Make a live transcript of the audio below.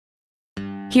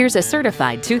Here's a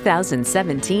certified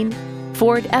 2017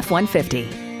 Ford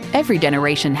F-150. Every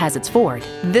generation has its Ford.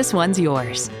 This one's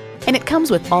yours. And it comes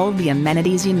with all the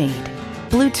amenities you need.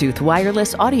 Bluetooth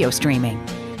wireless audio streaming,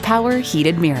 power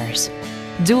heated mirrors,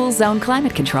 dual zone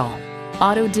climate control,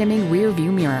 auto dimming rear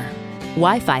view mirror,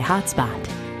 Wi-Fi hotspot,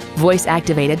 voice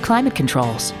activated climate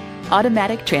controls,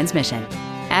 automatic transmission,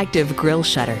 active grille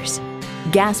shutters,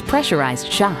 gas pressurized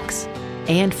shocks,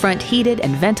 and front heated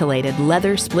and ventilated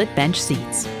leather split bench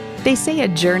seats. They say a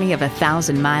journey of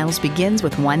 1,000 miles begins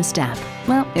with one step.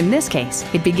 Well, in this case,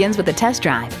 it begins with a test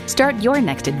drive. Start your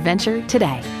next adventure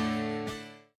today.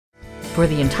 For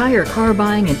the entire car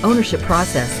buying and ownership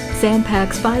process,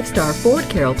 Sandpac's 5-star Ford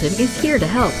Carrollton is here to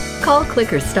help. Call,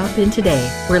 click, or stop in today.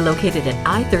 We're located at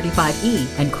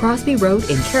I-35E and Crosby Road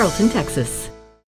in Carrollton, Texas.